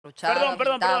encapuchado,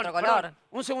 Perdón. otro color.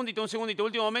 Un segundito,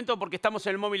 último momento, porque estamos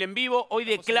en el móvil en vivo. Hoy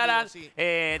declaran sí.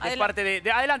 de parte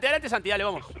de... Adelante, Santi, dale,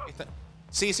 vamos.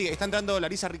 Sí, está entrando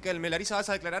Larissa Riquelme. Larissa, ¿vas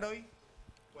a declarar hoy?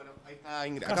 Bueno, ahí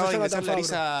está. Caso Acaba de ingresar Fabbro.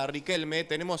 Larissa Riquelme.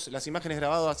 Tenemos las imágenes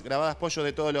grabadas Pollo,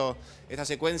 de toda esta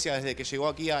secuencia desde que llegó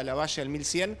aquí a la Valle al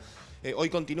 1100.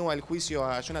 Hoy continúa el juicio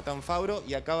a Jonathan Fabbro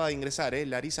y acaba de ingresar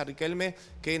Larissa Riquelme,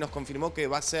 que nos confirmó que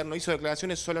va a ser, no hizo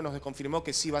declaraciones, solo nos confirmó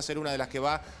que sí va a ser una de las que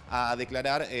va a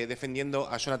declarar defendiendo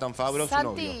a Jonathan Fabbro, su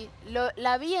novio. Santi,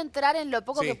 la vi entrar en lo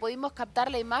poco Sí. que pudimos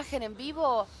captar la imagen en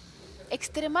vivo.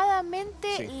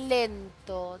 Extremadamente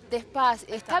lento,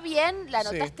 despacio. ¿Está bien? ¿La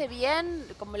Sí. notaste bien?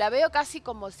 Como la veo casi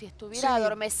como si estuviera Sí.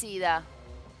 adormecida.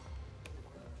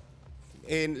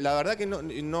 La verdad que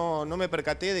no me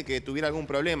percaté de que tuviera algún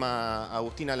problema,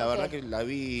 Agustina. La verdad que la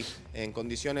vi en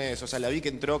condiciones, o sea, la vi que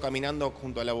entró caminando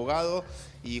junto al abogado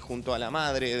y junto a la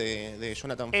madre de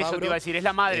Jonathan Fabbro. Eso te iba a decir, es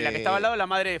la madre, la que estaba al lado, la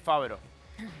madre de Fabbro.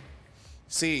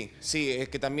 Sí, es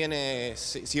que también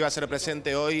sí iba a ser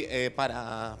presente hoy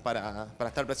para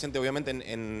estar presente obviamente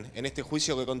en este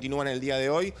juicio que continúa en el día de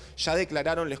hoy. Ya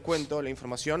declararon, les cuento, la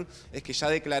información es que ya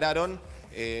declararon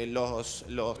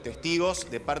los testigos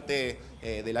de parte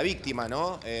de la víctima,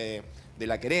 ¿no? De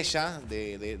la querella,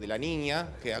 de la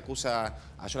niña que acusa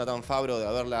a Jonathan Fabbro de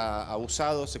haberla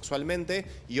abusado sexualmente,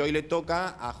 y hoy le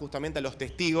toca justamente a los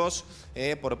testigos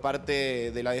por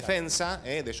parte de la defensa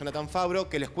de Jonathan Fabbro,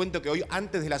 que les cuento que hoy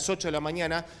antes de las 8 de la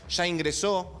mañana ya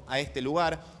ingresó a este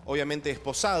lugar, obviamente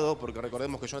esposado, porque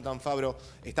recordemos que Jonathan Fabbro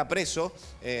está preso,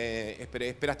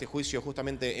 espera este juicio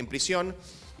justamente en prisión,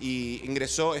 y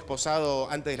ingresó esposado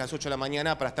antes de las 8 de la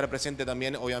mañana para estar presente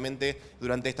también, obviamente,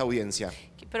 durante esta audiencia.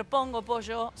 Propongo,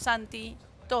 Pollo, Santi,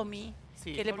 Tommy,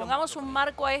 Sí, que le pongamos un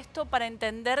marco a esto para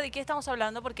entender de qué estamos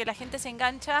hablando, porque la gente se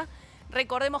engancha.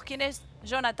 Recordemos quién es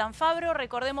Jonathan Fabbro,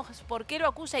 recordemos por qué lo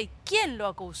acusa y quién lo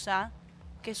acusa,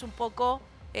 que es un poco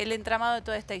el entramado de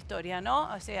toda esta historia,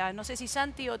 ¿no? O sea, no sé si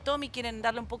Santi o Tommy quieren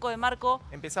darle un poco de marco.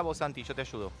 Empezá vos, Santi, yo te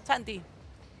ayudo. Santi.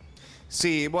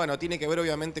 Sí, bueno, tiene que ver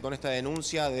obviamente con esta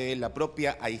denuncia de la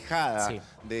propia ahijada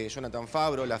de Jonathan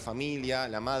Fabbro, la familia,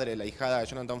 la madre de la ahijada de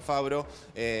Jonathan Fabbro.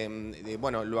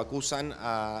 Bueno, lo acusan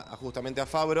justamente a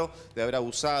Fabbro de haber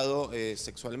abusado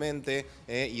sexualmente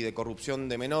y de corrupción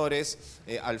de menores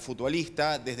al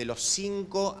futbolista desde los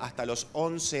 5 hasta los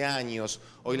 11 años.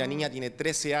 Hoy la niña tiene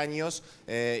 13 años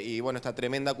y bueno, esta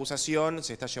tremenda acusación,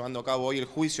 se está llevando a cabo hoy el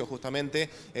juicio justamente,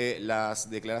 las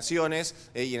declaraciones,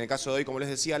 y en el caso de hoy, como les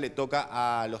decía, le toca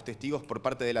a los testigos por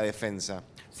parte de la defensa.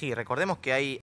 Sí, recordemos que hay